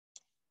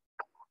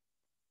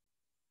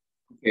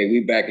Okay,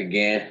 we back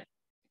again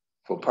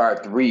for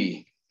part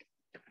three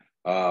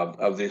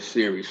of this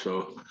series.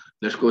 So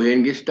let's go ahead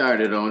and get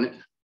started on it.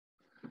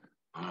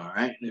 All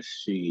right,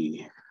 let's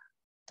see.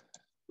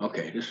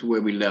 Okay, this is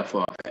where we left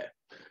off at.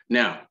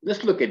 Now,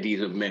 let's look at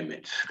these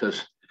amendments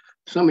because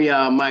some of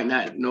y'all might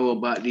not know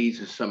about these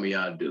and some of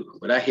y'all do.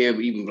 But I hear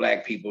even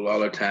Black people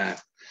all the time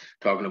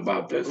talking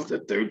about the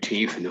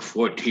 13th and the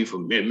 14th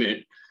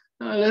Amendment.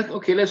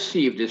 Let's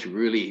see if this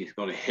really is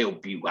going to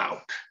help you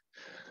out.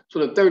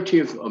 So the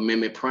 13th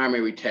Amendment,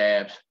 primary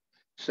tabs,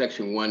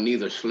 Section 1,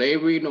 neither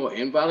slavery nor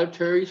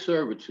involuntary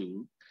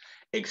servitude,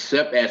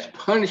 except as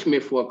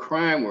punishment for a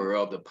crime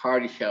whereof the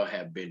party shall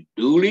have been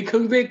duly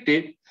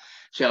convicted,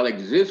 shall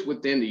exist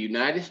within the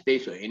United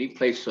States or any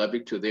place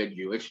subject to their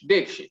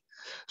jurisdiction.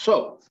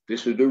 So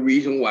this is the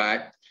reason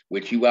why,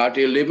 with you out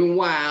there living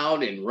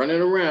wild and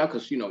running around,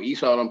 because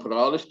Esau done put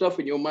all this stuff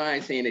in your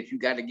mind saying that you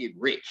got to get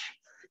rich.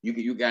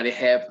 You got to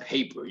have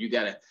paper. You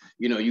got to,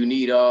 you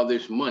need all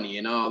this money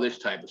and all this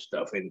type of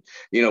stuff. And,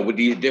 with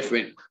these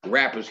different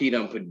rappers he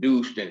done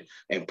produced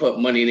and put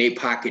money in their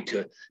pocket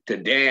to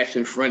dance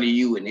in front of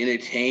you and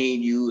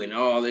entertain you and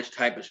all this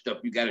type of stuff.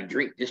 You got to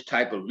drink this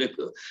type of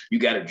liquor. You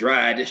got to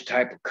drive this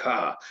type of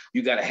car.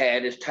 You got to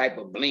have this type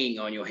of bling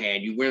on your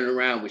hand. You running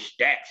around with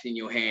stacks in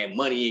your hand,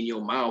 money in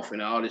your mouth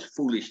and all this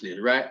foolishness,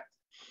 right?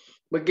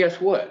 But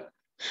guess what?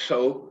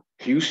 So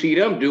you see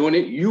them doing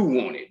it, you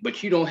want it,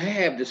 but you don't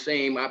have the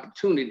same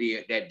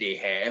opportunity that they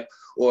have,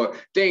 or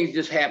things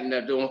just happen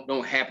that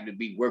don't happen to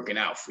be working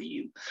out for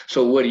you.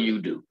 So what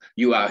do?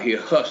 You out here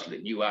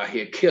hustling, you out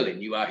here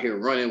killing, you out here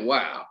running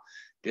wild.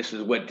 This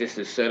is what this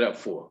is set up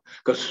for.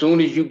 Because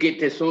soon as you get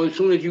this, as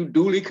soon as you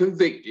duly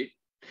convicted,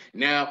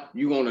 now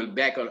you're on the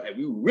back of,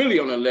 you really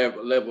on a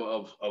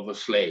level of a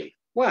slave.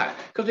 Why?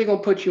 Because they're going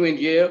to put you in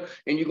jail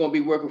and you're going to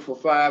be working for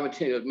 5 or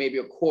 10, or maybe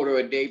a quarter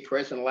a day,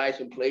 pressing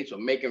license plates or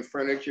making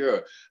furniture,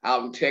 or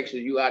out in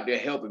Texas, you out there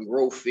helping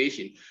grow fish,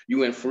 and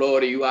you in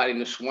Florida, you out in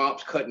the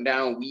swamps cutting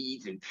down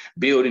weeds and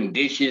building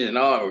dishes and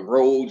all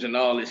roads and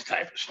all this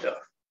type of stuff.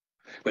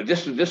 But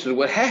this is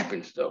what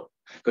happens though,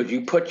 because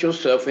you put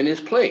yourself in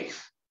this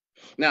place.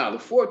 Now, the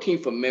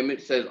 14th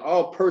Amendment says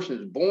all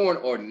persons born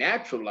or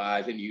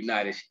naturalized in the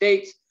United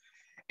States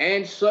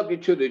and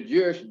subject to the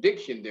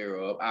jurisdiction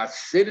thereof are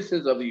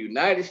citizens of the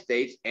United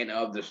States and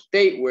of the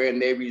state wherein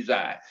they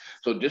reside.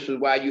 So this is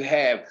why you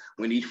have,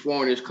 when these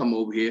foreigners come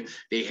over here,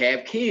 they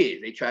have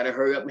kids. They try to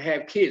hurry up and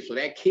have kids. So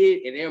that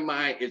kid in their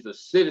mind is a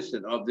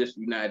citizen of this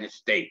United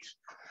States.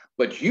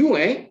 But you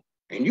ain't,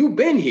 and you've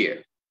been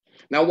here.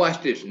 Now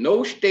watch this.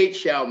 No state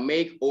shall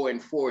make or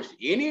enforce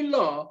any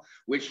law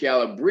which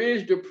shall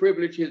abridge the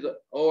privileges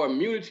or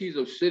immunities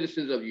of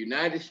citizens of the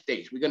United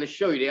States. We're going to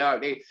show you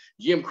they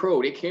Jim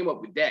Crow, they came up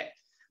with that.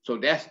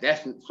 So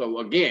so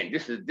again,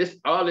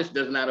 all this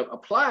does not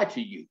apply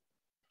to you.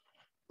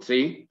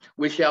 See,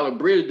 which shall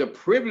abridge the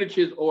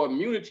privileges or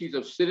immunities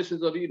of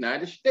citizens of the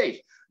United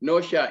States,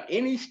 nor shall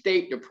any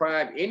state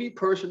deprive any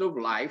person of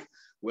life.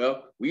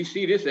 Well, we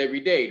see this every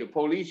day. The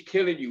police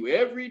killing you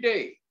every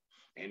day.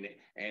 And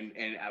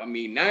I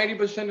mean,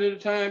 90% of the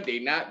time,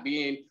 they're not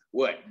being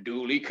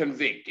duly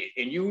convicted.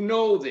 And you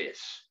know this.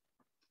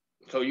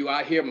 So you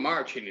out here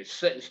marching and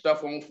setting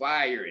stuff on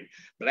fire and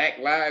Black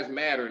Lives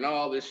Matter and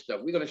all this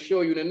stuff. We're going to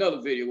show you in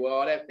another video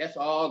all that's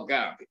all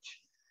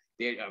garbage.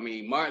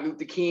 Martin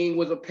Luther King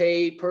was a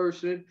paid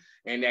person,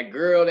 and that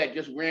girl that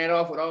just ran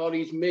off with all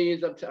these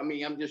millions of,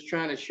 I'm just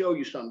trying to show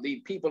you something.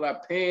 These people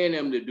are paying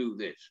them to do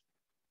this.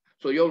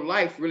 So your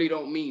life really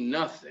don't mean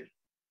nothing.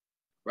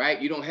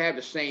 Right? You don't have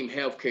the same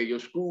health care. Your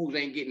schools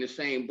ain't getting the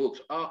same books.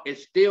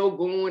 It's still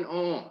going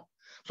on.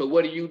 So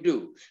what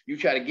do? You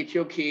try to get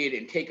your kid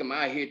and take them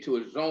out here to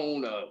a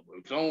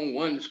zone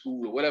 1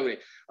 school or whatever,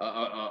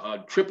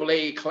 a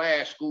AAA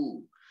class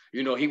school.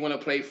 He want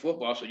to play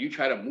football. So you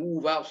try to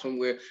move out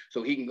somewhere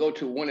so he can go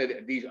to one of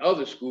these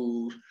other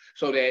schools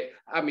so that,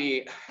 I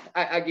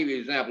give you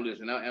an example of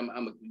this, and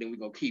then we're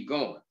going to keep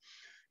going.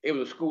 It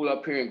was a school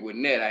up here in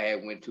Gwinnett I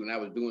had went to, and I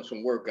was doing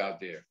some work out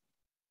there.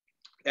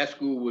 That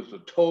school was a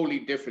totally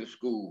different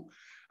school.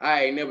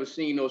 I ain't never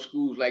seen no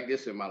schools like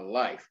this in my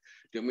life.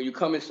 Then when you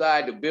come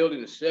inside the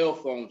building, the cell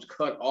phones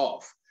cut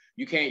off.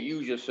 You can't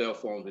use your cell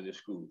phones in the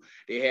school.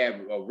 They have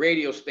a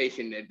radio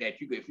station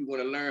that you, if you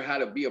want to learn how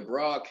to be a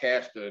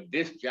broadcaster, a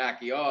disc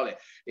jockey, all that.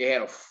 They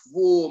had a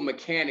full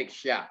mechanic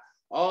shop,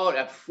 all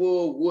that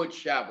full wood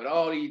shop with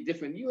all these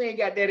different, you ain't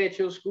got that at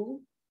your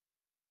school.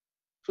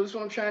 So that's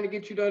what I'm trying to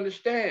get you to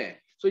understand.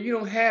 So you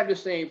don't have the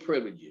same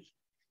privileges,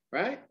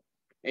 right?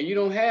 And you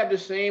don't have the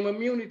same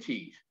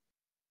immunities.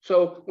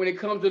 So when it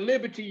comes to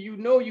liberty, you're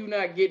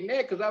not getting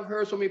that, because I've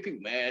heard so many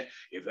people, man,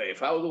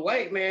 if I was a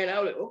white man,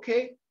 I would,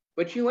 okay,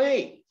 but you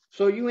ain't.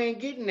 So you ain't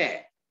getting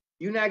that.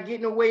 You're not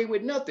getting away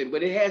with nothing,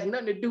 but it has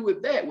nothing to do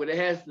with that. What it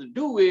has to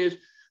do is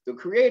the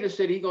Creator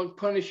said he's going to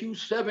punish you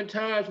 7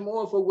 times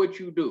more for what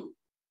you do.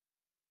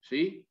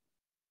 See?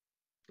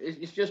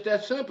 It's just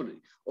that simple.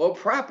 Or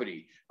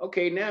property.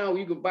 Okay, now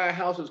you can buy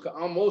houses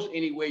almost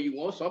anywhere you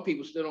want. Some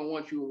people still don't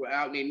want you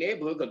out in their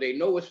neighborhood because they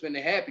know what's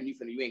finna happen.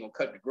 You ain't gonna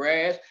cut the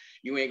grass.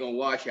 You ain't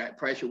gonna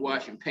pressure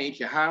wash and paint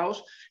your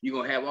house. You're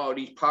gonna have all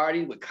these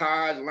parties with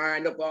cars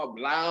lined up, all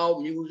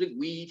loud music,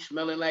 weed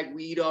smelling like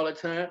weed all the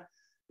time.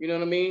 You know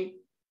what I mean?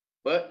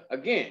 But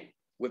again,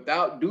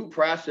 without due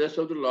process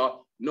of the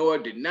law, nor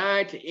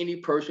denied to any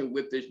person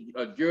with this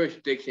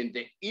jurisdiction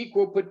the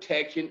equal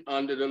protection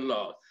under the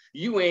law.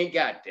 You ain't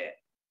got that.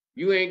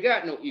 You ain't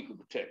got no equal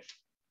protection.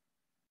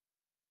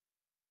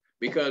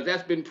 Because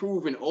that's been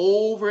proven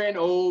over and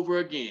over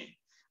again.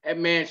 That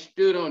man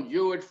stood on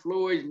George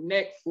Floyd's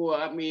neck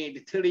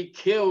until he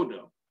killed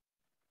him.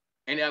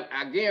 And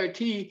I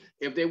guarantee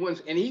if they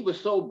wasn't, and he was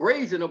so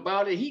brazen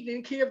about it, he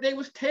didn't care if they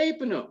was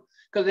taping him.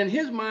 Because in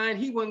his mind,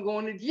 he wasn't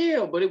going to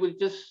jail, but it was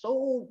just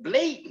so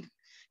blatant.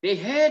 They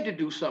had to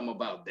do something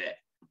about that.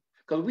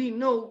 Because we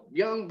know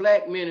young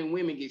Black men and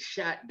women get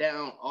shot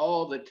down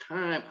all the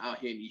time out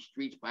here in these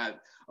streets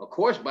of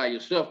course, by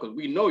yourself, because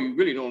we know you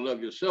really don't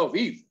love yourself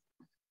either.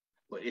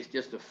 But it's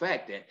just the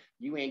fact that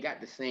you ain't got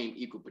the same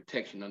equal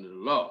protection under the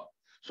law.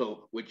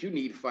 So what you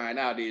need to find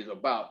out is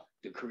about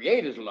the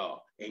Creator's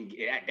law. And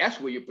that's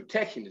where your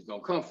protection is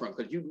going to come from,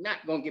 because you're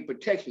not going to get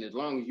protection as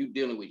long as you're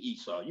dealing with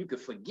Esau. You can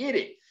forget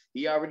it.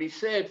 He already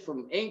said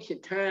from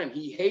ancient time,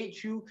 he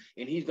hates you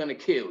and he's going to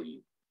kill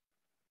you.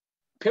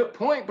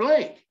 Point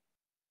blank.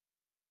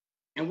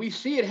 And we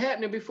see it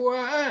happening before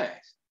our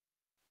eyes.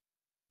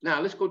 Now,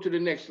 let's go to the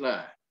next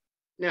slide.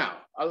 Now,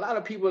 a lot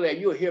of people that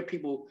you'll hear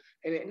people,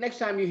 and next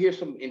time you hear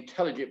some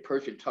intelligent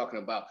person talking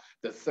about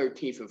the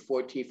 13th and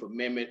 14th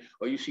Amendment,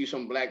 or you see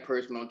some Black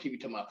person on TV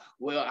talking about,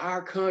 well,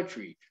 our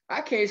country,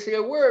 I can't say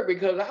a word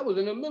because I was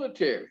in the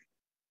military.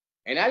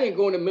 And I didn't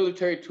go in the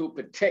military to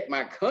protect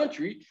my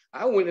country.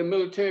 I went in the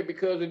military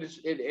because in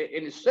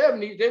the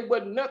 70s, there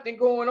wasn't nothing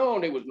going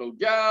on. There was no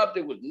jobs,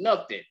 there was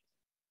nothing.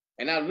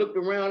 And I looked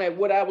around at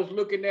what I was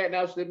looking at and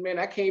I said, man,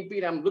 I can't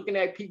beat it. I'm looking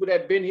at people that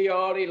have been here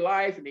all their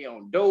life and they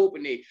on dope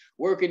and they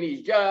working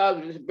these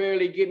jobs and just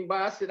barely getting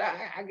by. I said,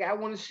 I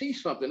want to see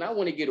something. I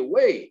want to get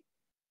away.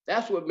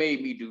 That's what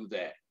made me do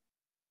that.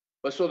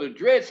 But so the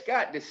Dred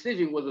Scott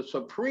decision was a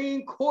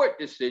Supreme Court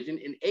decision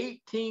in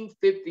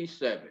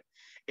 1857.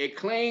 It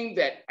claimed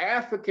that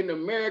African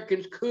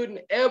Americans couldn't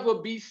ever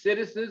be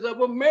citizens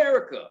of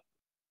America.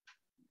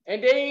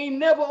 And they ain't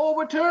never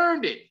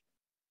overturned it.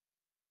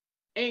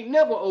 Ain't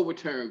never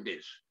overturned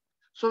this.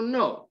 So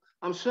no,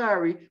 I'm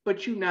sorry,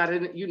 but you're not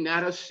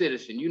a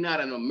citizen. You're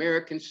not an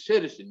American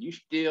citizen. You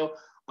still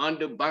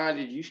under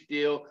bondage. You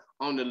still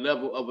on the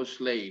level of a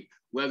slave.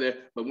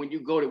 But when you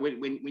go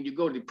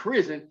to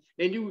prison,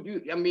 then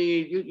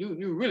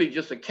you really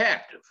just a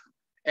captive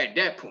at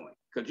that point,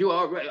 because you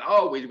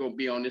always gonna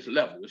be on this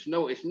level.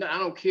 It's not. I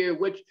don't care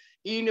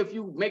even if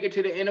you make it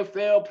to the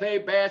NFL, play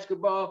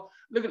basketball.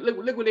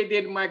 Look what they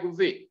did to Michael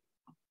Vick.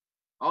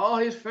 All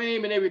his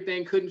fame and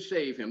everything couldn't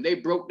save him. They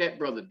broke that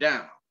brother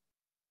down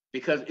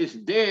because it's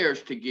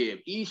theirs to give.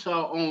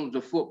 Esau owns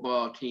the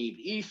football team.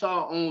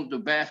 Esau owns the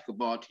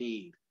basketball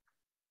team.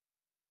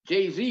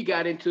 Jay-Z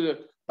got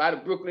by the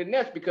Brooklyn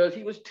Nets because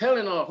he was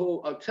telling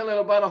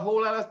about a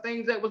whole lot of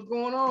things that was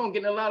going on,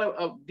 getting a lot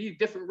of these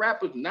different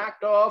rappers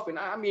knocked off. And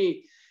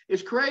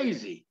it's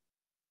crazy.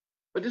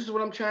 But this is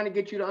what I'm trying to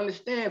get you to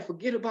understand.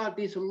 Forget about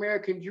this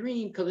American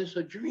dream, because it's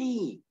a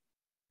dream.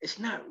 It's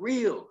not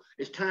real.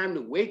 It's time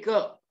to wake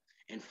up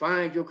and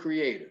find your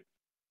Creator.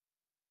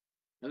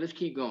 Now let's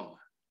keep going.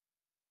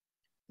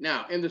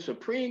 Now, in the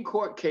Supreme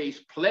Court case,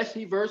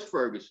 Plessy versus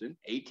Ferguson,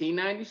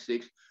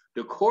 1896,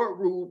 the court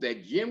ruled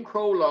that Jim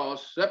Crow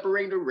laws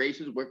separating the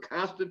races were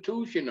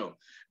constitutional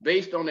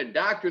based on the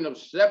doctrine of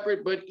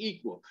separate but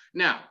equal.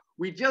 Now,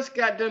 we just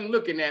got done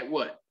looking at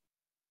what?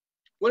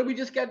 What did we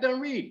just got done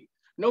reading?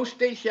 No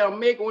state shall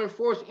make or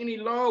enforce any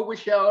law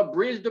which shall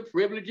abridge the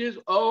privileges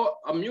or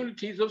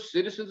immunities of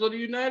citizens of the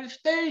United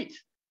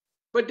States.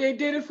 But they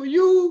did it for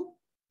you.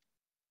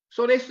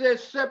 So they said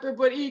separate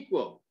but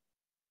equal.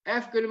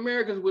 African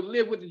Americans would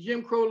live with the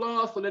Jim Crow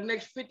laws for the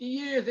next 50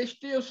 years.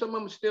 Some of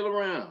them are still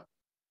around.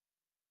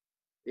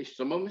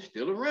 Some of them are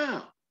still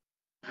around.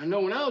 I know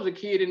when I was a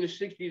kid in the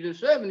 60s and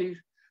 70s,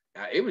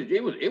 it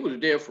was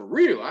there for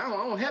real. I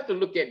don't have to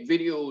look at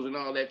videos and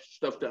all that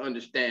stuff to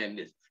understand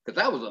this,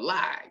 because I was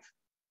alive.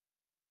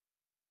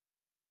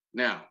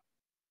 Now,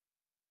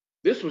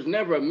 this was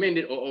never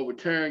amended or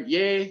overturned.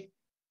 Yeah,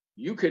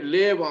 you could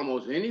live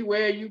almost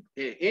anywhere you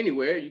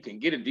can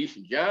get a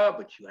decent job,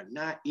 but you are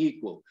not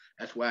equal.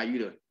 That's why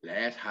you're the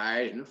last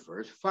hired and the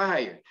first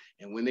fired.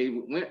 And when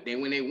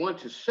they want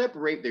to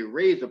separate, they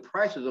raise the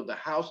prices of the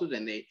houses,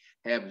 and they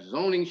have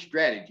zoning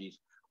strategies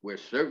where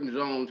certain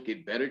zones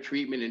get better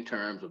treatment in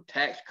terms of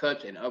tax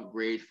cuts and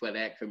upgrades for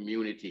that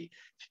community.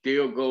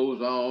 Still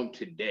goes on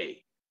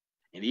today.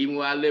 And even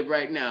where I live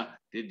right now,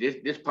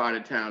 this part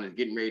of town is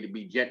getting ready to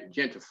be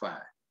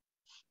gentrified.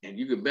 And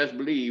you can best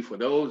believe for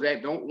those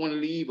that don't want to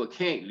leave or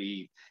can't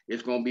leave,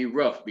 it's going to be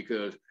rough,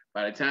 because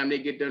by the time they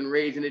get done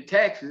raising the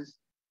taxes,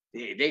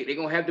 they're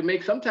going to have to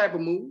make some type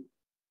of move.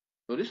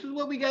 So this is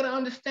what we got to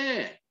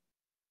understand.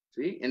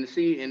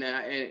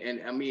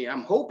 I mean,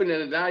 I'm hoping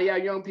that a lot of y'all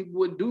young people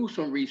would do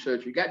some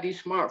research. You got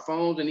these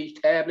smartphones and these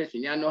tablets,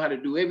 and y'all know how to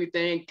do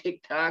everything,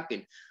 TikTok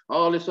and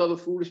all this other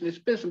foolishness.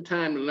 Spend some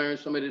time to learn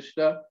some of this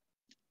stuff.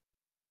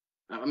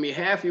 I mean,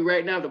 half you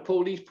right now, the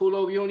police pull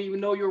over, you don't even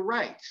know your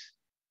rights,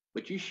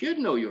 but you should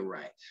know your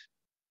rights,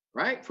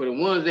 right? For the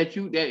ones that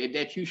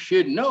you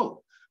should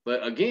know.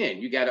 But again,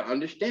 you got to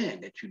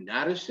understand that you're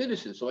not a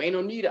citizen. So ain't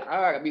no need to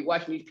argue. I be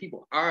watching these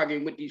people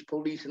arguing with these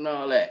police and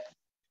all that.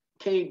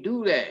 Can't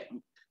do that.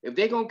 If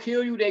they're going to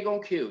kill you, they're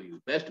going to kill you.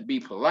 Best to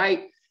be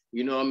polite,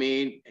 you know what I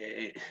mean?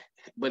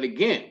 But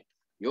again,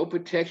 your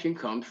protection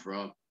comes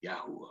from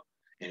Yahuwah.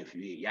 And if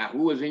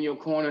Yahuwah's in your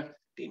corner,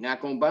 they're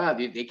not going to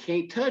bother you. They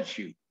can't touch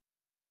you.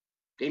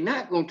 They're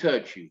not going to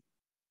touch you.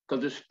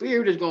 Because the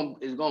spirit is going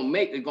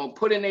to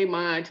put in their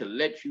mind to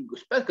let you go,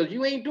 especially because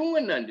you ain't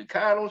doing nothing. The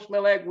car don't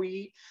smell like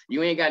weed.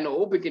 You ain't got no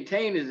open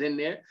containers in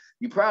there.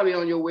 You probably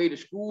on your way to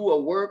school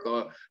or work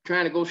or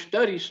trying to go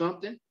study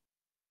something.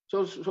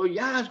 So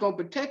Yah's gonna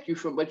protect you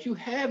from, but you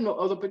have no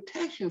other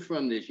protection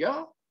from this,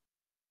 y'all.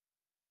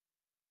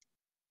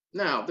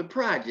 Now, the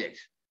projects,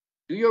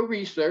 do your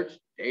research.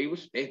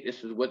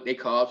 This is what they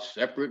call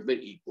separate but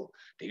equal.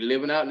 They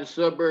living out in the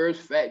suburbs,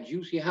 fat,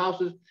 juicy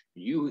houses.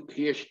 You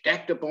here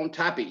stacked up on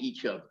top of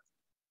each other.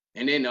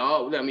 And then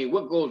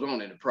what goes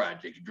on in the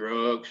projects?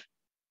 Drugs,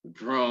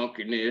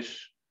 drunkenness,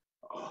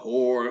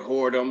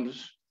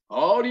 whoredoms,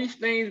 all these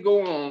things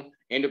go on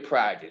in the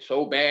project.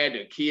 So bad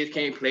the kids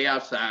can't play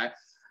outside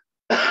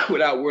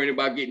without worrying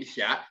about getting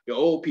shot. The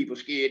old people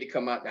scared to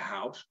come out the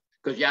house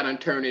because y'all done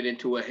turned it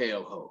into a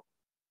hellhole.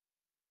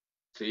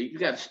 See, you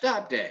got to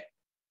stop that.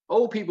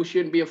 Old people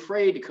shouldn't be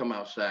afraid to come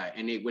outside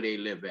and where they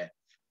live at.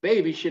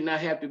 Babies should not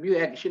have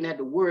to, shouldn't have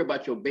to worry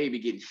about your baby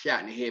getting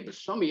shot in the head, but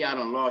some of y'all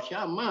done lost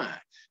y'all mind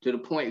to the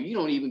point where you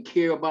don't even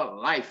care about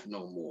life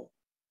no more.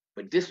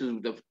 But this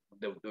is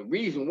the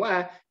reason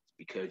why,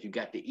 because you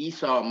got the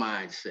Esau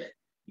mindset.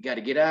 You got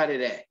to get out of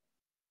that.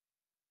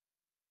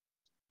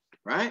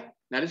 Right?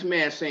 Now, this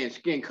man's saying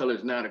skin color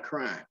is not a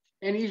crime.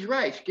 And he's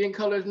right. Skin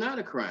color is not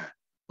a crime.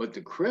 But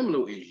the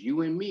criminal is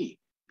you and me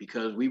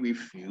because we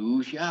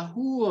refuse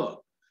Yahuwah.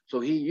 So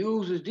he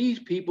uses these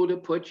people to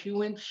put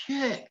you in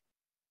check.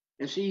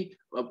 And see,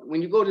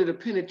 when you go to the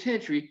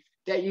penitentiary,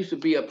 that used to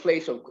be a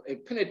place of,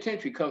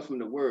 penitentiary comes from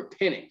the word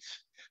penance.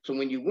 So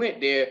when you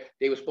went there,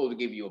 they were supposed to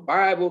give you a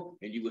Bible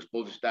and you were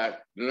supposed to start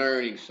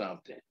learning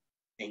something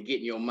and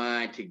getting your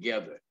mind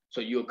together.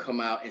 So you'll come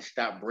out and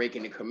stop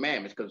breaking the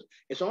commandments, because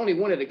it's only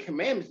one of the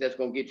commandments that's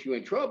going to get you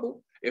in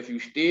trouble. If you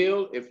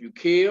steal, if you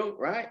kill,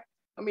 right?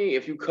 I mean,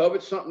 if you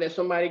covered something that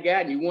somebody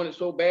got and you want it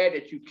so bad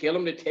that you kill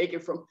them to take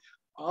it from,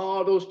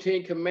 all those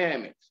 10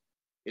 commandments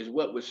is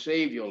what would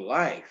save your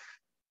life.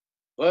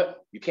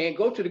 But you can't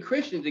go to the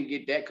Christians and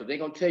get that because they're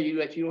going to tell you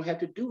that you don't have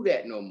to do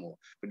that no more.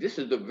 But this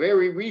is the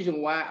very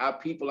reason why our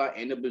people are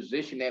in the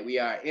position that we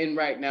are in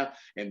right now.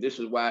 And this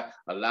is why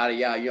a lot of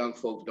y'all young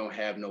folks don't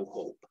have no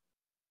hope.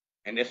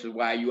 And this is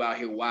why you out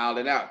here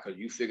wilding out, because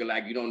you figure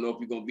like you don't know if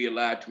you're going to be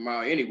alive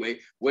tomorrow anyway.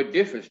 What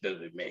difference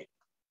does it make?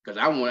 Because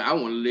I want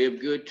to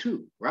live good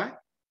too, right?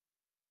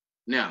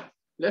 Now,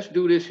 let's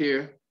do this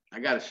here.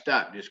 I got to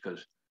stop this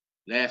because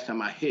last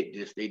time I hit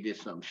this, they did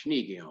something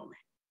sneaky on me.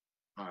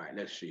 All right,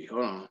 let's see.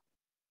 Hold on.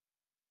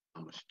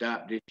 I'm going to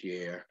stop this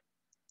share.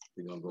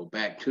 We're going to go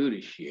back to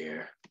the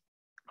share.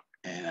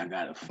 And I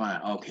got to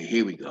find, okay,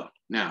 here we go.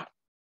 Now,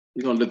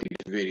 we're going to look at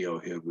this video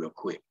here real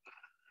quick.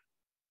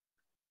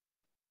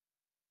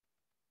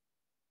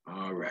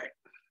 All right.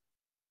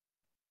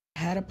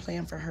 Had a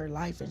plan for her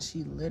life and she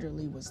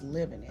literally was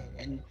living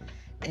it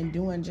and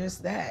doing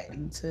just that.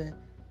 And to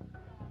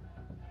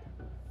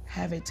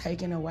have it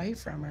taken away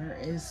from her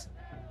is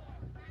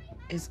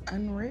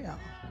unreal.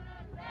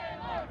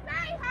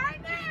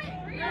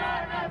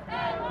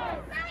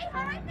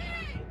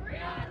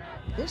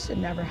 This should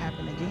never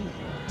happen again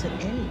to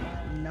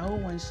anyone. No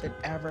one should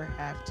ever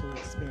have to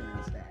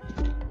experience that.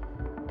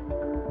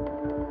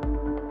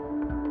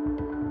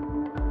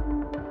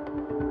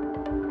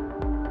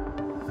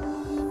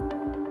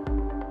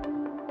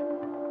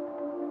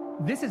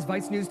 This is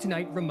Vice News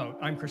Tonight Remote.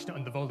 I'm Krishna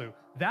Undavolu.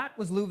 That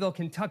was Louisville,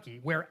 Kentucky,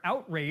 where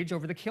outrage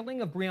over the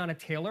killing of Breonna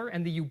Taylor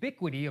and the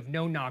ubiquity of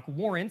no-knock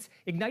warrants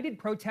ignited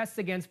protests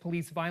against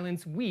police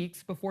violence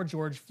weeks before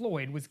George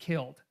Floyd was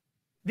killed.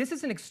 This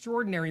is an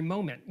extraordinary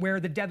moment where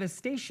the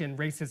devastation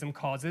racism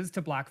causes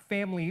to Black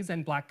families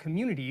and Black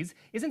communities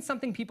isn't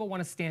something people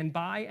want to stand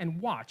by and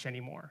watch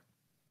anymore.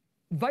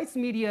 Vice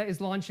Media is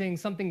launching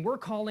something we're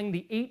calling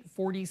the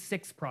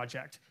 846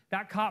 Project.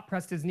 That cop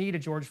pressed his knee to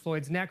George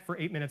Floyd's neck for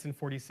 8 minutes and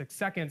 46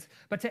 seconds.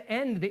 But to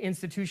end the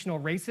institutional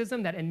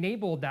racism that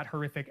enabled that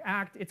horrific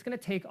act, it's going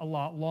to take a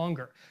lot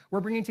longer.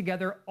 We're bringing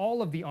together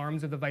all of the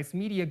arms of the Vice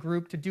Media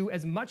Group to do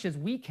as much as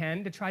we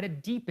can to try to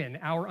deepen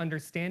our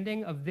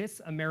understanding of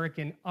this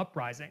American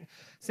uprising.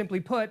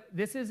 Simply put,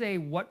 this is a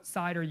what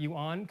side are you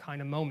on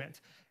kind of moment.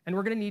 And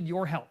we're going to need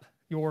your help,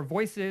 your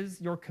voices,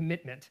 your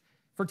commitment.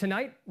 For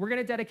tonight, we're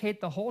going to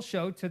dedicate the whole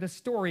show to the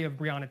story of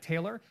Breonna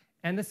Taylor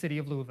and the city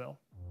of Louisville.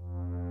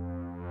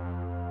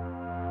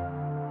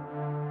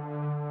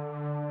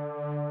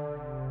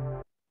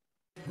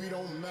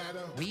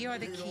 We are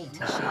the key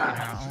to shaping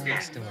our own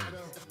stories.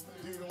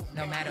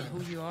 No matter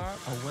who you are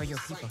or where your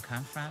people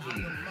come from,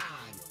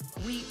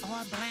 we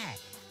are Black.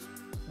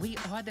 We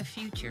are the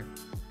future.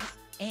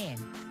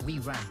 And we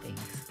run things.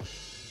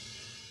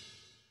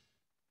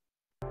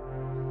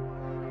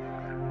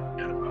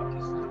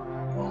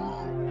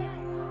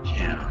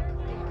 Yeah.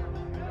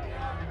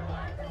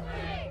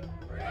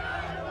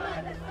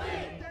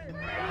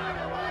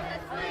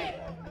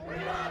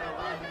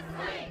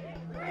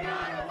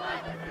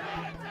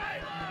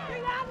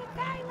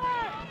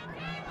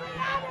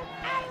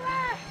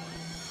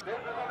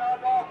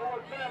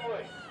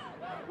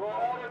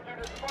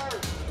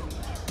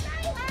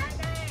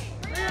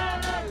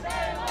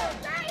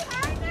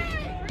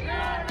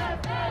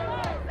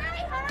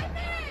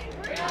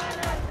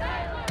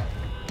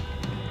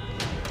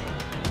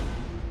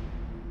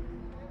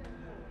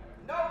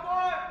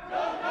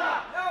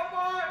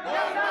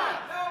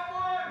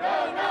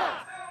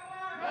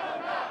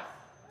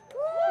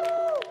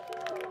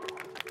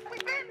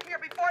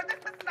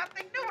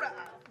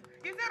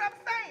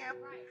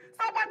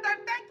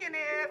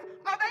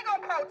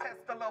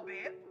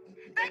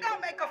 They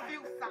gonna make a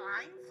few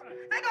signs.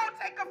 They gonna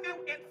take a few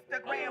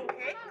Instagram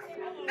pics.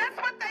 That's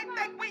what they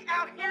think we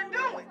out here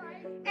doing.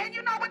 And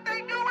you know what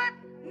they doing?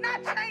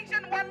 Not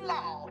changing one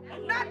law,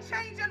 not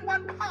changing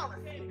one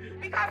policy,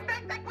 because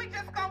they think we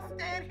just gonna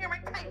stand here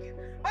and take it.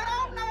 But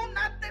oh no,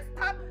 not this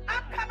time.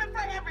 I'm coming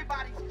for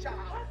everybody's job.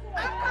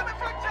 I'm coming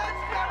for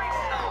Judge Mary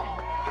Shaw.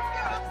 You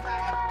see what I'm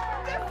saying?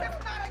 This is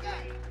not a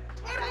game.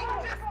 It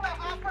ain't just the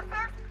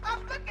officers.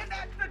 I'm looking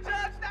at the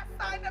judge that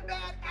signed a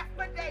bad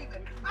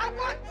affidavit. I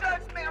want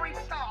Judge Mary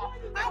Shaw.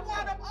 I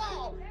want them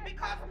all,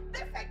 because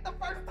this ain't the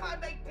first time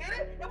they did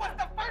it. It was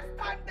the first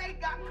time they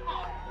got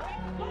caught.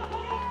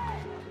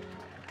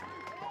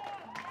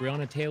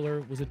 Breonna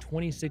Taylor was a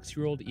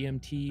 26-year-old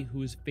EMT who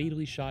was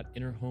fatally shot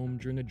in her home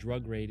during a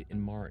drug raid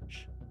in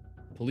March.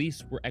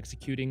 Police were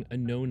executing a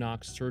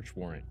no-knock search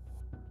warrant,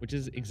 which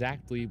is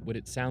exactly what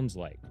it sounds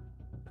like.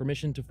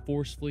 Permission to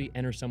forcefully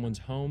enter someone's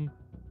home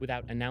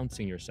without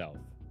announcing yourself.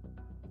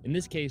 In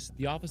this case,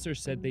 the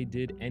officers said they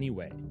did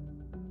anyway.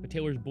 But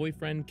Taylor's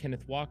boyfriend,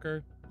 Kenneth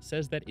Walker,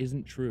 says that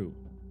isn't true,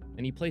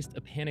 and he placed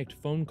a panicked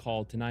phone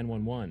call to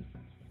 911.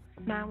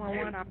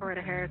 911,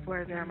 Operator Harris,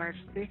 where's your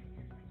emergency?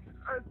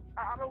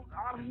 I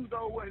don't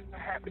know what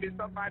happened.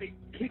 Somebody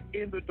kicked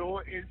in the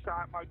door and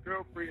shot my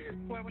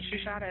girlfriend. Where was she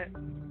shot at?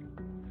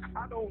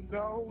 I don't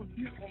know.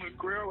 She's on the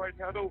grill right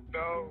now. I don't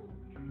know.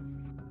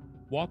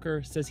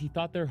 Walker says he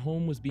thought their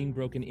home was being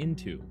broken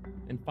into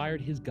and fired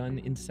his gun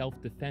in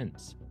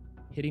self-defense,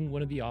 hitting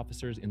one of the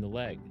officers in the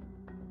leg.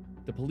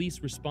 The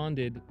police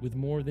responded with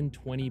more than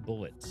 20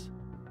 bullets.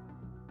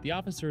 The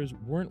officers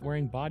weren't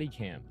wearing body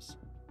cams,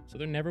 so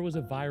there never was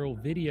a viral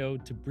video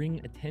to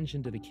bring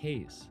attention to the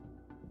case.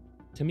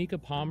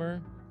 Tamika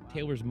Palmer,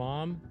 Taylor's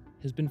mom,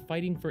 has been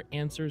fighting for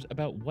answers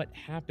about what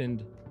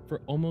happened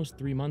for almost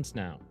 3 months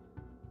now.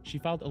 She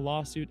filed a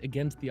lawsuit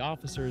against the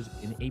officers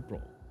in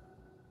April.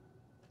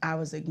 I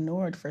was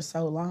ignored for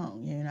so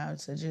long,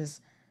 to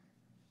just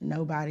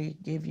nobody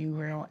give you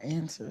real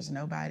answers,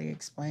 nobody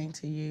explain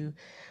to you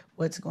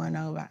what's going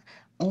on,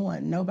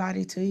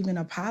 nobody to even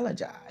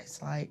apologize.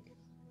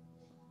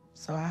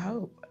 So I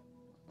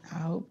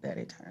hope that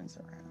it turns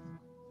around.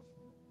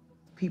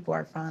 People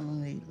are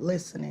finally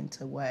listening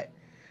to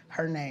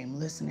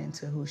listening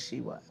to who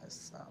she was,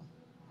 so.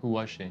 Who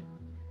was she?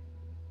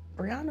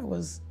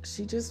 Breonna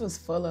she just was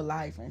full of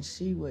life, and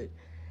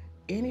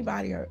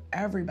anybody or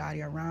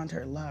everybody around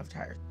her loved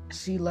her.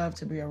 She loved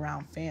to be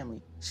around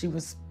family. She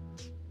was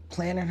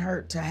planning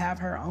to have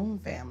her own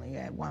family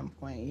at one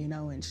point,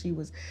 and she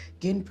was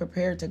getting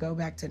prepared to go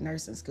back to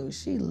nursing school.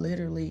 She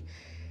literally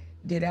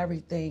did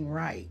everything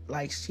right.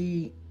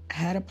 She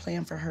had a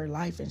plan for her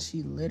life, and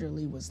she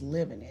literally was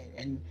living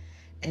it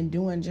and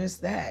doing just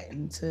that.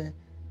 And to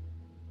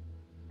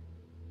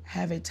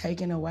have it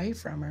taken away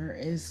from her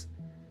is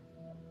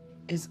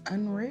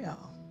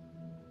unreal.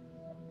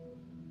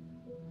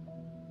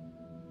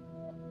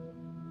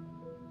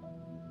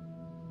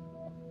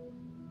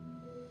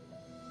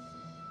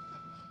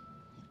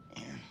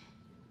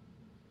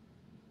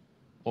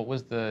 What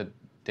was the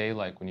day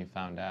like when you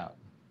found out?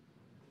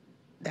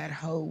 That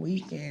whole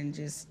weekend,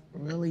 just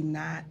really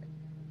not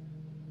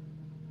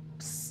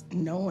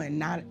knowing,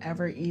 not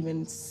ever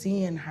even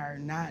seeing her,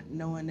 not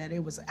knowing that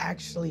it was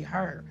actually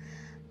her.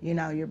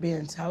 You're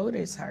being told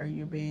it's her.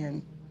 You're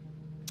being,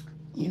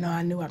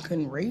 I knew I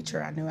couldn't reach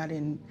her. I knew I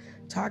didn't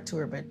talk to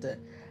her, but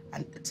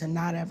to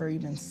not ever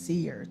even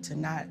see her, to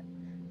not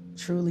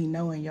truly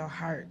know in your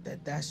heart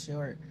that that's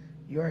your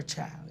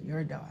child,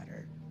 your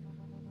daughter.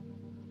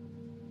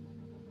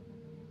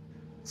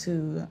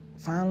 To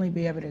finally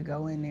be able to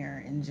go in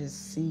there and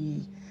just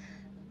see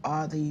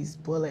all these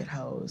bullet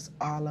holes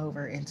all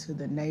over into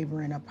the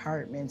neighboring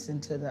apartments,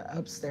 into the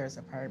upstairs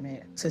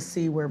apartment, to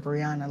see where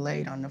Breonna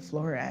laid on the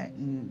floor at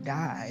and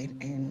died.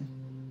 And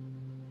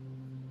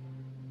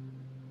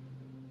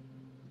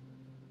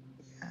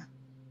yeah.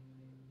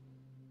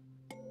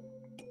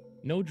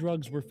 No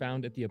drugs were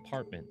found at the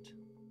apartment.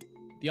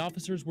 The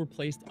officers were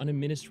placed on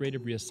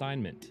administrative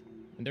reassignment,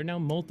 and there are now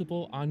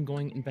multiple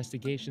ongoing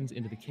investigations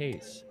into the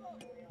case,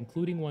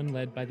 including one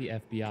led by the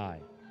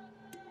FBI.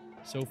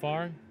 So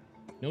far,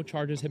 no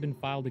charges have been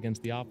filed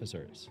against the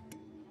officers.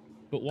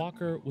 But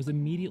Walker was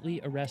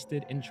immediately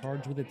arrested and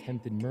charged with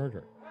attempted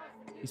murder.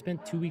 He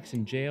spent 2 weeks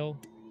in jail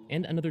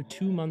and another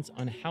 2 months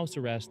on house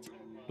arrest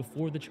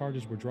before the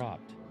charges were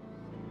dropped.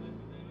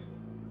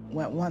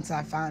 Once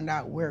I found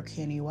out where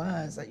Kenny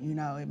was,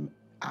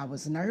 I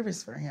was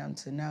nervous for him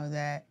to know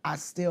that I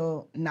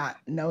still not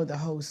know the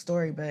whole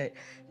story, but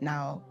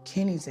now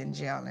Kenny's in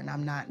jail and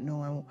I'm not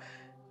knowing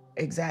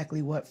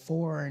exactly what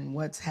for and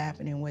what's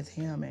happening with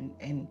him.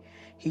 And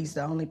he's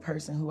the only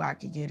person who I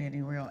could get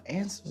any real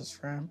answers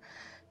from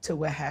to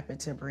what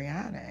happened to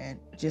Breonna, and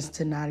just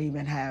to not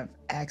even have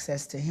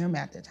access to him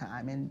at the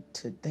time, and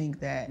to think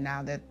that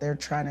now that they're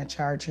trying to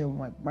charge him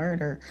with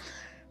murder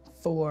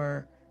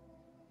for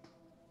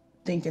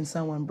thinking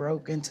someone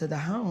broke into the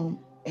home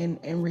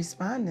and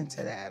responding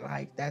to that,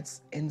 like,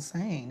 that's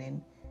insane.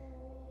 And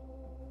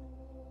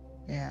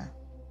yeah.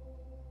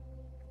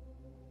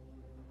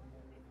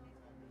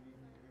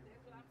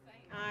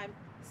 I'm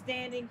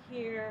standing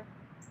here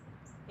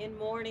in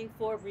mourning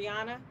for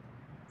Breonna.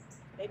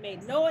 They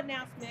made no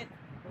announcement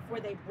before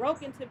they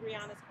broke into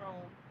Breonna's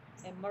home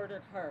and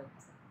murdered her.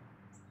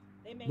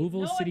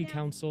 Louisville City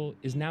Council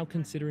is now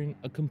considering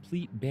a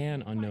complete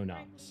ban on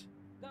no-knocks.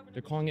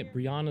 They're calling it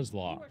Breonna's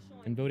Law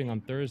and voting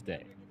on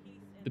Thursday.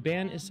 The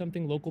ban is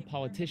something local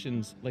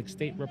politicians like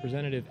State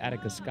Representative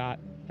Attica Scott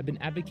have been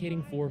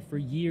advocating for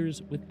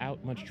years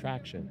without much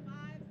traction.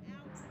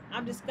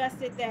 I'm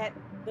disgusted that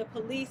the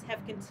police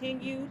have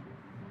continued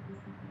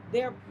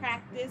their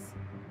practice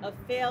of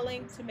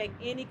failing to make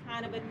any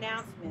kind of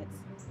announcements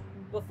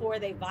before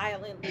they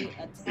violently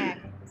attack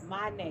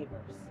my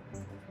neighbors.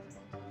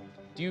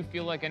 Do you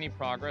feel like any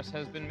progress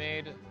has been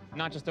made,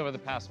 not just over the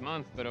past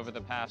month, but over the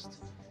past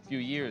few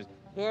years?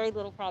 Very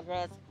little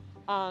progress.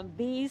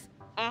 These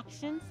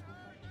actions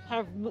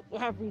have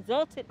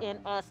resulted in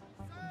us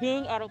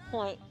being at a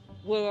point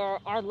where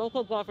our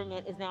local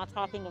government is now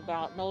talking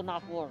about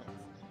no-knock warrants.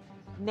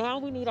 Now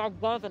we need our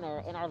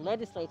governor and our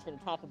legislature to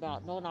talk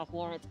about no-knock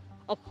warrants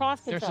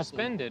across Kentucky. They're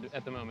suspended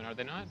at the moment, are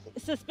they not?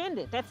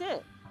 Suspended, that's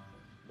it.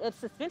 A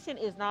suspension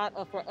is not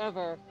a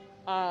forever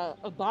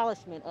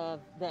abolishment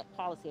of that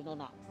policy of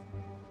no-knocks.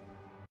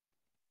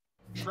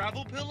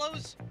 Travel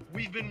pillows?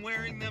 We've been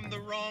wearing them the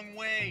wrong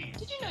way.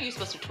 Did you know you're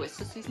supposed to twist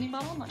the seasoning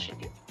bottle, not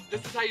shake it?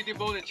 This is how you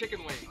debone a chicken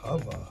wing.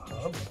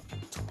 Hubba.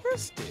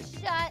 Twist it.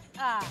 Shut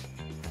up.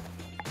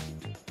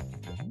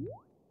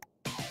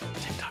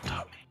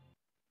 Tick-tock-tock.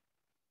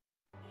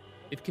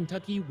 If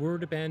Kentucky were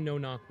to ban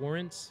no-knock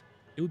warrants,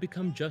 it would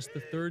become just the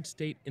third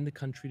state in the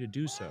country to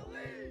do so.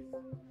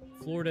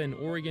 Florida and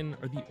Oregon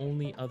are the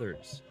only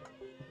others.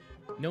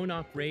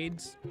 No-knock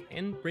raids,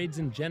 and raids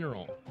in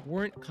general,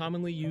 weren't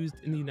commonly used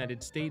in the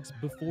United States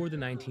before the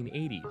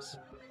 1980s.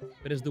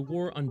 But as the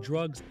war on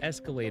drugs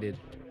escalated,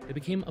 it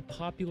became a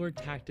popular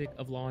tactic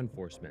of law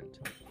enforcement.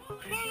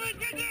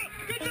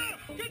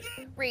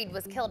 Reed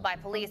was killed by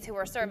police who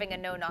were serving a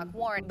no-knock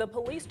warrant. The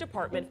police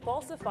department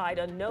falsified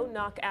a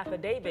no-knock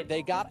affidavit.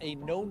 They got a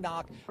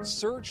no-knock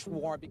search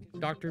warrant.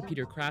 Dr.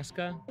 Peter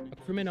Kraska, a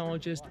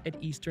criminologist at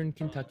Eastern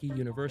Kentucky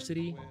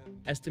University,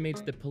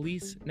 estimates that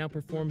police now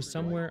perform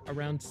somewhere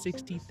around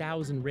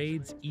 60,000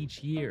 raids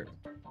each year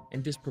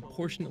and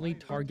disproportionately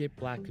target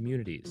Black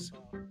communities.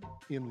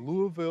 In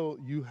Louisville,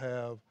 you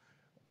have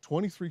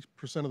 23%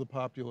 of the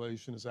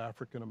population is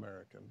African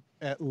American.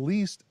 At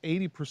least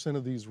 80%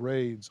 of these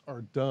raids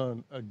are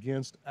done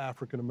against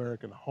African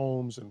American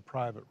homes and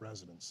private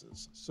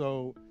residences.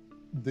 So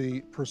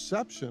the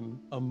perception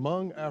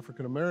among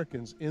African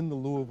Americans in the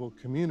Louisville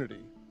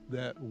community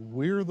that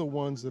we're the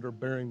ones that are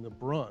bearing the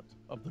brunt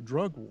of the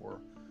drug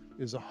war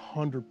is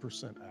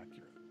 100%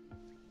 accurate.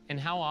 And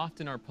how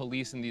often are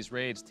police in these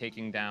raids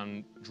taking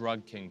down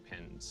drug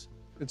kingpins?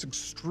 It's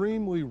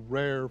extremely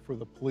rare for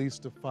the police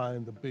to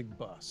find the big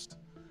bust.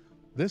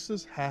 This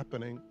is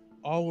happening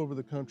all over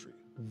the country.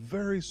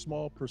 Very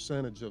small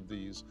percentage of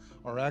these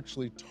are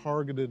actually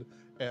targeted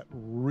at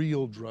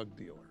real drug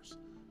dealers.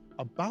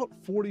 About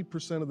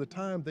 40% of the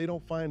time, they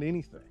don't find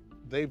anything.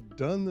 They've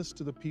done this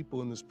to the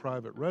people in this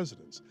private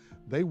residence.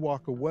 They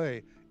walk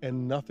away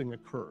and nothing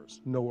occurs.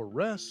 No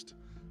arrest,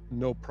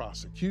 no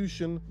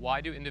prosecution.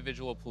 Why do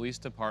individual police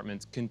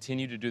departments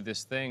continue to do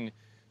this thing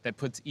that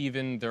puts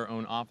even their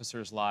own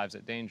officers' lives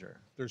at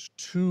danger? There's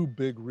two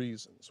big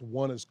reasons.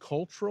 One is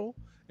cultural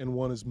and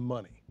one is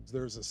money.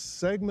 There's a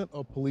segment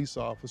of police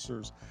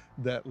officers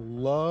that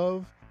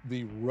love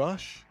the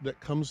rush that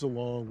comes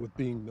along with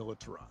being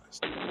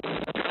militarized.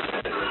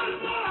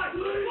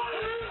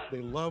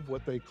 They love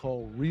what they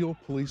call real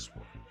police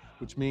work,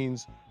 which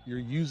means you're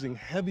using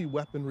heavy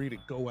weaponry to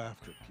go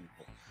after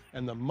people.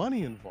 And the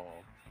money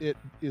involved, it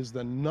is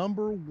the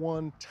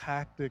 #1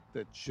 tactic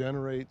that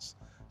generates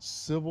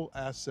civil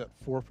asset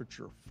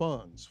forfeiture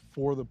funds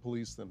for the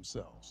police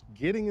themselves.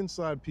 Getting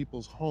inside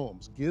people's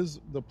homes gives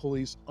the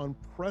police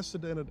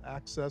unprecedented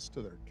access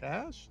to their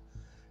cash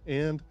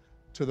and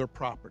to their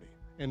property.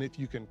 And if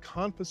you can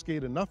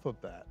confiscate enough of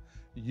that,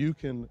 you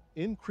can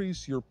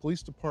increase your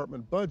police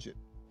department budget.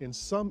 In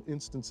some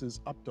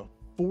instances, up to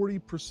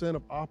 40%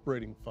 of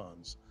operating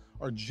funds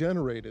are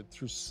generated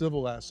through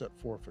civil asset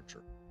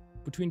forfeiture.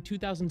 Between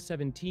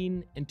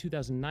 2017 and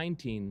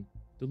 2019,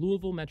 the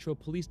Louisville Metro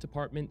Police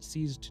Department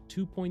seized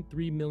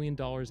 $2.3 million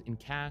in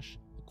cash,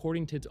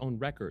 according to its own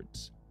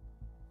records.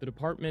 The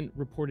department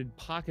reported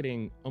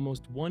pocketing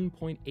almost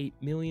 $1.8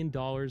 million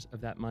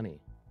of that money.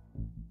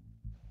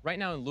 Right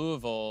now in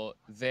Louisville,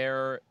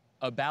 they're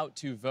about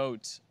to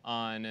vote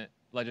on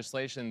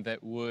legislation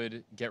that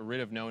would get rid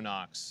of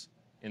no-knocks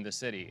in the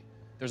city.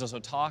 There's also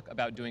talk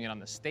about doing it on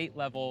the state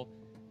level.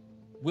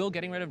 Will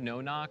getting rid of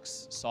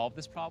no-knocks solve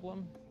this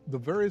problem? The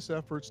various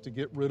efforts to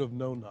get rid of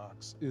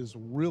no-knocks is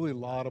really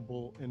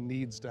laudable and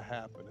needs to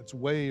happen. It's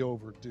way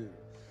overdue.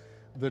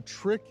 The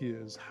trick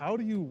is, how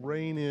do you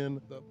rein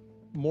in the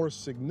more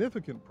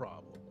significant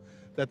problem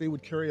that they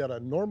would carry out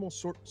a normal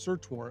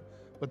search warrant,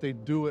 but they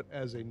do it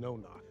as a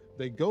no-knock?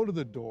 They go to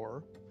the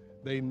door,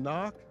 they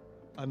knock,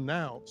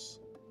 announce,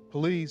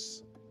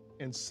 police,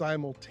 and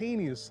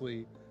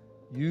simultaneously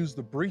use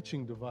the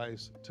breaching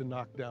device to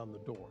knock down the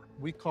door.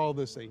 We call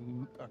this a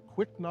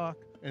quick knock,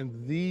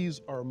 and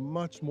these are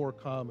much more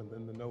common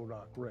than the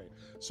no-knock raid.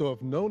 So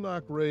if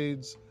no-knock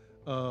raids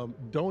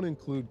don't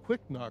include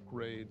quick knock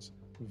raids,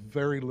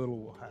 very little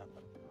will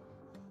happen.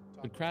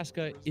 But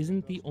Kraska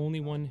isn't the only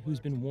one who's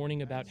been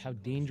warning about how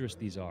dangerous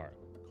these are.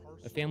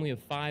 A family of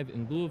 5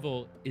 in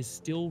Louisville is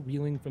still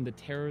reeling from the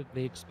terror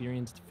they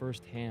experienced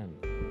firsthand.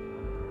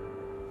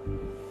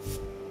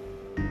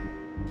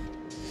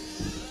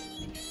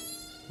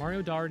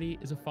 Mario Doherty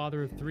is a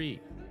father of 3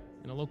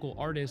 and a local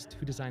artist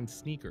who designs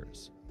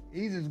sneakers.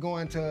 He's just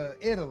going to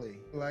Italy.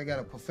 I got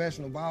a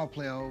professional ball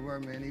player over,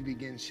 man. He be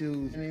getting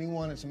shoes. And then he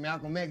wanted some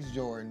Malcolm X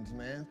Jordans,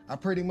 man. I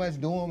pretty much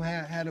do them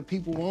how the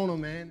people want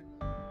them, man.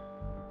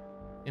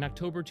 In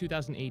October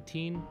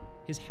 2018,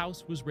 his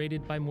house was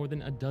raided by more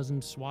than a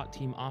dozen SWAT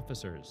team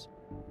officers.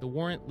 The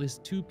warrant lists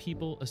 2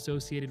 people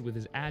associated with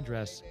his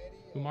address,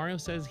 who Mario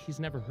says he's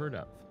never heard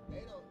of.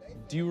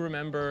 Do you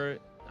remember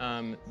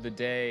the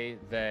day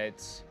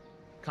that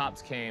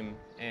cops came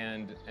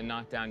and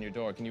knocked down your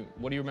door?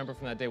 What do you remember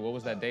from that day? What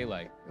was that day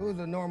like? It was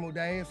a normal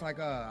day. It's like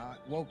I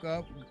woke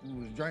up,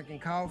 was drinking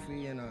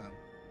coffee, and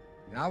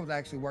I was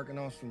actually working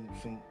on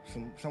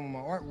some of my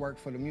artwork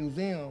for the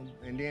museum,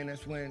 and then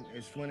that's when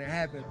it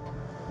happened.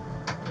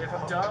 If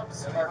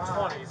dubs are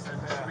 20s, then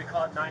should we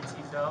call it 19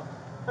 dub?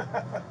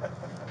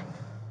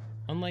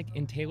 Unlike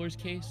in Taylor's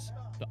case,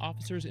 the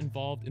officers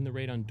involved in the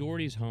raid on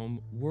Doherty's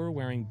home were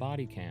wearing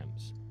body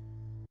cams.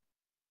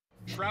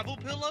 Travel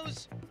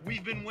pillows?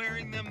 We've been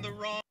wearing them the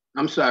wrong...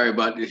 I'm sorry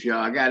about this,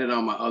 y'all. I got it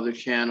on my other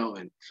channel,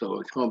 and so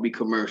it's going to be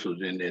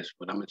commercials in this,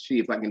 but I'm going to see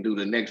if I can do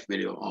the next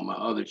video on my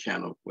other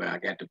channel where I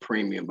got the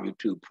premium,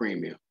 YouTube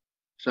premium.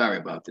 Sorry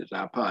about this.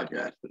 I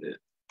apologize for this.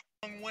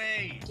 Wrong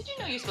way. Did you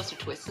know you're supposed to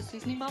twist the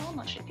seasoning bottle and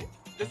not shake it?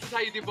 This is how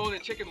you debone a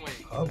chicken wing.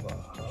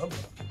 Hubba.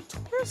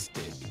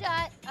 Twisted.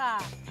 Shut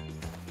up.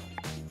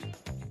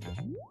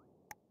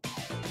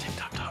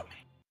 TikTok taught me.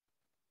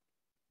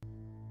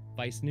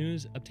 Vice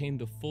News obtained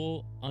the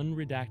full,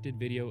 unredacted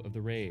video of the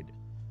raid.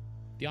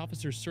 The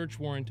officer's search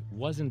warrant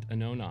wasn't a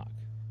no-knock,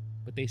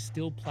 but they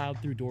still plowed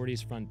through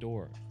Doherty's front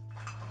door.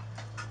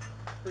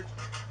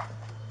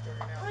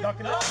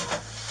 Knocking up.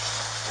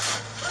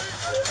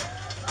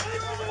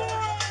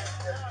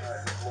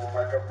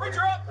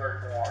 Preacher up!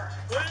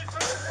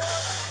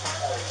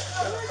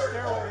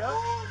 Stairway up.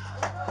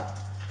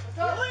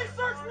 Police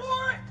search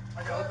warrant! I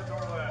got open door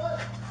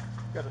left.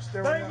 Got a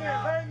stairway.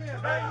 Bang in.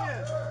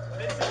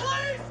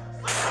 Police!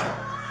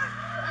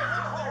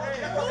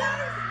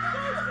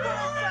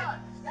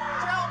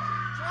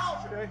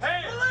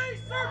 Hey,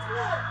 police search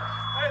warrant!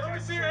 Hey, let me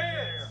see your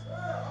hands. You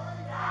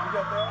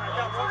got that? I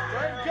got one. Go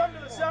ahead and come to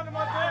the sound of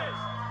my voice.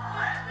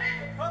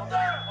 Come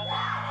down.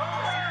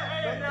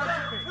 Come down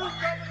to me. Who's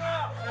coming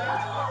out?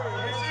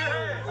 Let me see your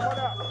hands. Come on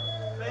out.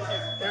 Thank you.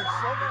 Here,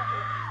 slow down.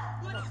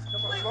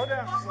 Come on, slow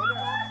down.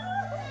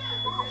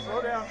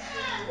 Slow down.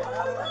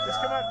 Just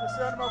come out to the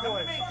sound of my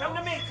voice. Come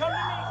to me.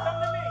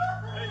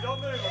 Hey, don't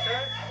move,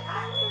 okay?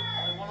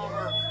 One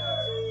over.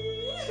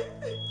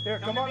 Here,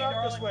 come on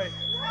out this way.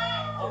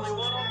 Only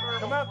one over.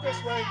 Come out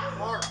this way.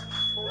 Mark.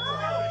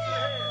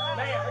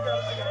 Man,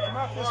 come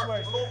out this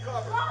way.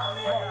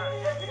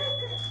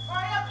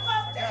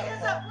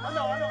 Hands up. I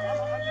know. I'm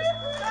just.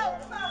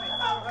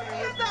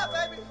 Hands up,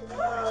 baby.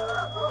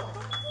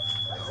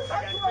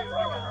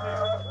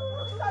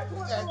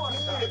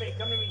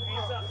 Come to me.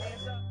 Hands up.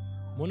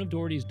 One of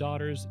Doherty's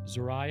daughters,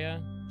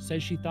 Zariah,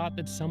 says she thought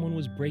that someone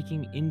was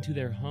breaking into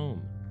their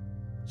home.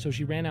 So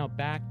she ran out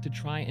back to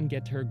try and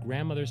get to her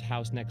grandmother's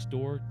house next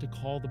door to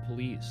call the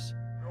police.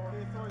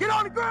 Get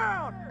on the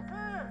ground!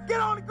 Get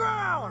on the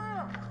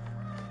ground!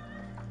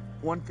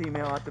 One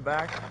female at the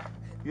back.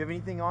 You have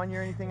anything on you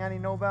or anything I need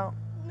to know about?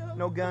 No.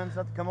 No guns,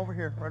 nothing. Come over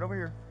here, right over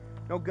here.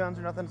 No guns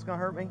or nothing that's gonna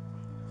hurt me.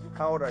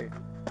 How old are you?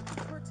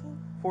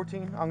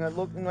 14. I'm gonna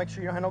look and make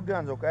sure you don't have no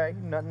guns, okay?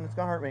 Nothing that's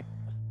gonna hurt me.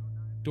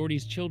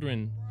 Doherty's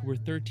children, who were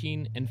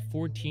 13 and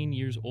 14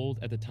 years old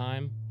at the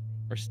time,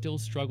 are still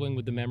struggling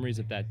with the memories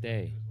of that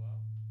day.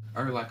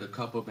 I heard like a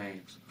couple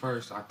bangs.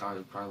 First, I thought it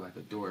was probably like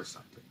a door or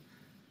something.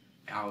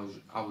 I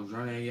was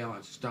running and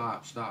yelling,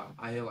 stop, stop.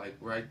 I hear like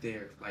right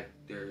there, like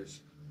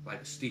there's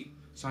like a steep.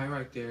 So I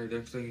right there,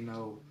 next thing you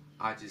know,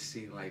 I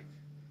seen like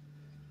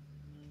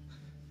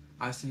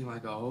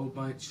a whole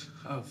bunch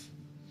of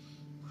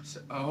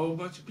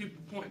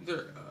people pointing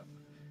their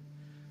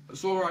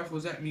assault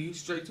rifles at me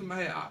straight to my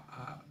head.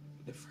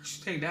 The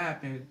first thing that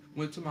happened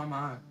went to my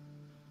mind.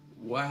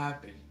 What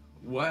happened?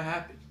 What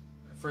happened?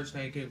 The first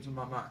thing that came to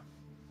my mind.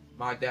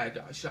 My dad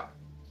got shot.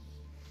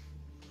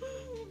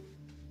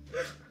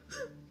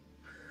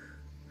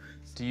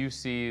 Do you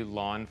see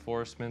law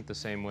enforcement the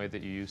same way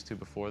that you used to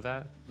before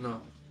that?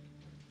 No.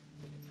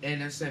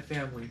 Innocent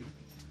family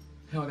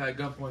held at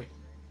gunpoint.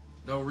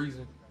 No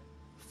reason.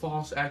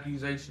 False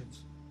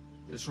accusations.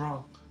 It's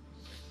wrong.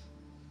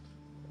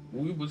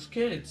 We was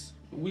kids.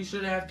 We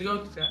shouldn't have to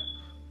go through that.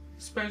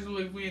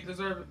 Especially if we didn't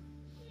deserve it.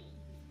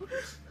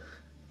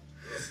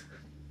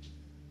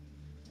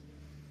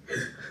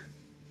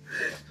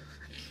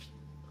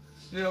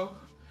 You know,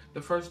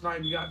 the first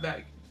night we got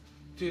back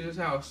to this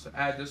house, I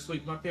had to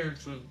sleep in my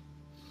parents' room.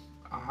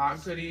 I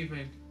couldn't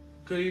even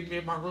be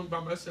in my room by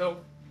myself.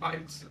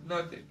 Like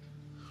nothing.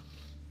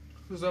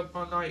 I was up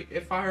all night.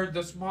 If I heard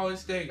the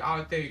smallest thing, I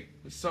would think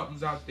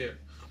something's out there.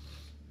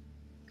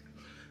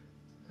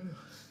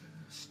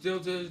 Still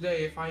to this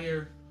day, if I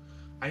hear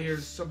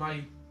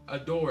somebody, a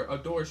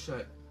door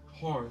shut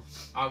hard,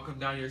 I'll come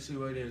down here and see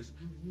what it is.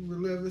 We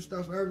relive this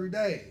stuff every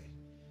day.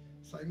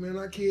 It's like, man,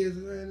 our kids,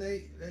 man,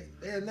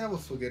 they'll never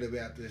forget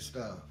about this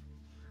stuff.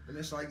 And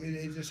it's like,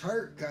 it just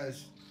hurt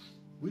because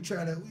we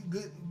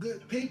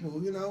good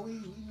people, you know,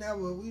 we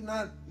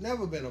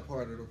never been a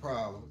part of the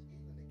problem.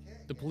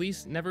 The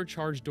police never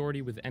charged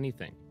Doherty with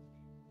anything.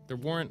 Their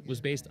warrant was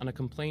based on a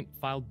complaint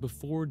filed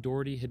before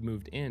Doherty had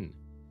moved in.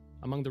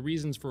 Among the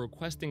reasons for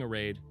requesting a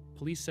raid,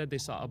 police said they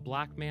saw a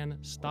black man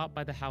stop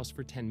by the house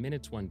for 10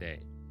 minutes one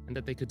day and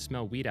that they could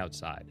smell weed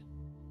outside.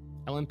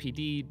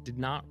 LMPD did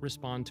not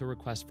respond to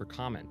requests for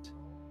comment.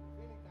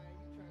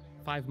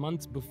 5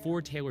 months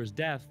before Taylor's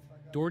death,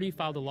 Doherty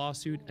filed a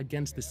lawsuit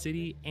against the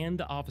city and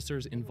the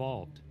officers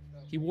involved.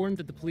 He warned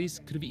that the police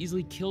could have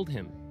easily killed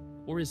him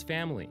or his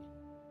family.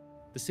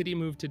 The city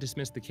moved to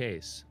dismiss the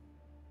case.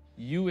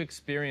 You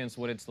experience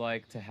what it's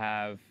like to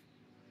have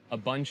a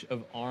bunch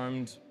of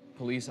armed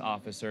police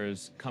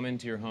officers come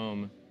into your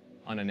home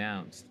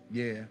unannounced.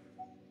 Yeah.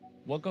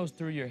 What goes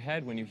through your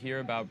head when you hear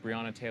about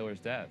Breonna Taylor's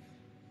death?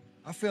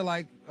 I feel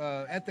like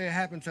after it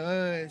happened to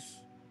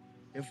us,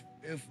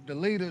 if the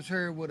leaders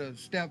here would have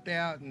stepped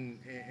out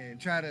and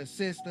tried to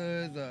assist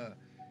us,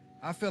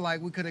 I feel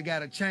like we could have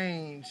got a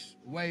change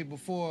way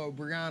before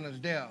Breonna's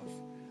death.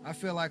 I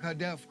feel like her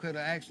death could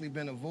have actually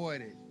been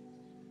avoided.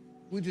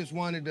 We just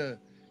wanted to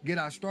get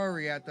our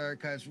story out there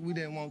because we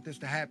didn't want this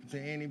to happen to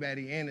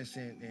anybody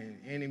innocent and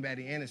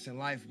anybody innocent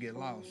life get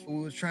lost.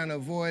 We was trying to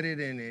avoid it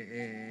and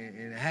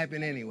it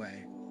happened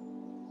anyway.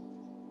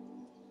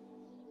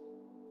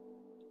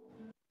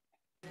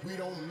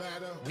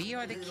 We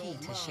are the key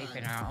to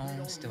shaping our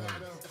own stories.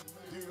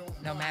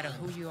 No matter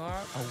who you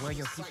are or where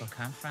your people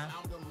come from,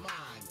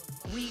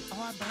 we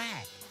are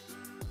Black.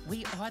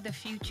 We are the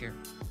future.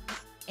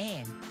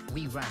 And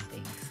we run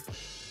things.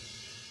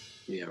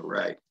 Yeah,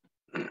 right.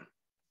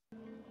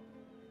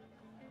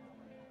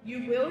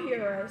 You will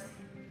hear us.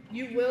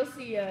 You will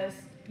see us.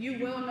 You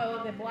will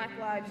know that Black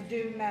lives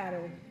do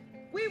matter.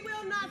 We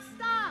will not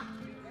stop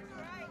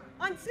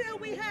until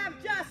we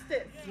have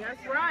justice.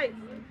 That's right.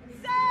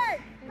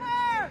 Say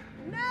her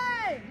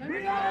name.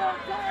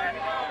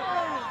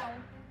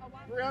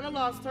 Breonna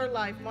lost her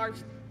life March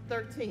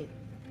 13th.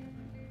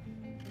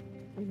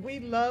 We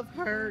love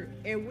her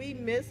and we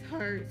miss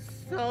her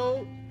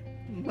so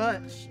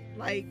much.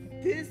 Like,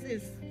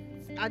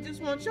 I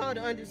just want y'all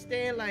to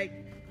understand, like,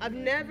 I've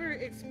never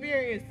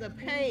experienced the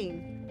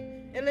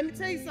pain. And let me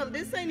tell you something,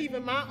 this ain't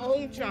even my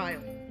own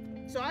child.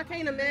 So I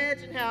can't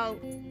imagine how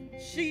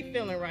she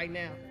feeling right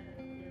now.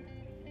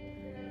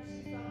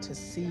 To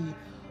see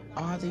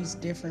all these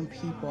different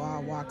people,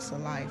 all walks of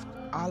life,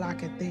 all I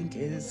could think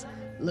is,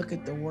 look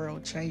at the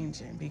world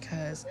changing,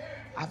 because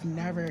I've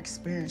never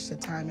experienced a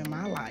time in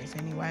my life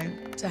anyway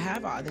to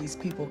have all these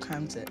people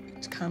come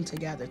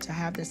together, to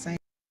have the same.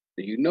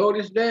 Do you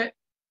notice that?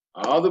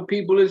 All the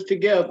people is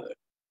together.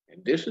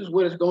 And this is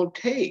what it's gonna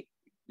take.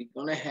 We're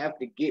gonna have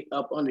to get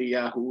up under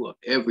Yahoo of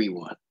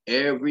everyone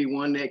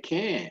that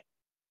can.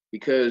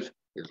 Because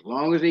as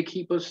long as they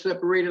keep us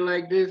separated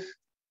like this,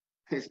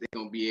 they're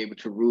gonna be able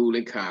to rule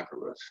and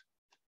conquer us.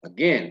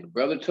 Again, the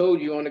brother told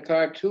you on the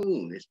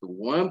cartoon, it's the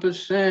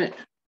 1%.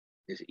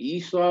 It's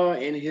Esau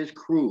and his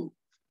crew,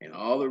 and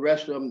all the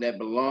rest of them that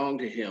belong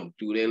to him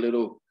through their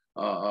little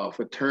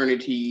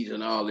fraternities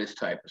and all this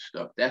type of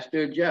stuff. That's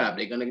their job.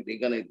 They're gonna.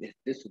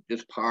 This is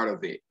just part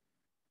of it,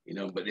 you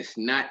know. But it's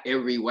not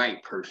every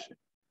white person.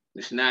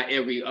 It's not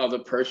every other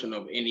person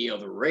of any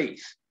other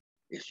race.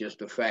 It's just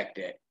the fact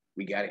that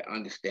we got to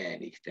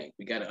understand these things.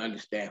 We got to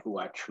understand who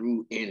our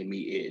true enemy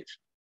is.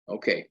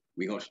 Okay,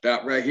 we're gonna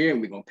stop right here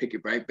and we're gonna pick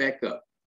it right back up.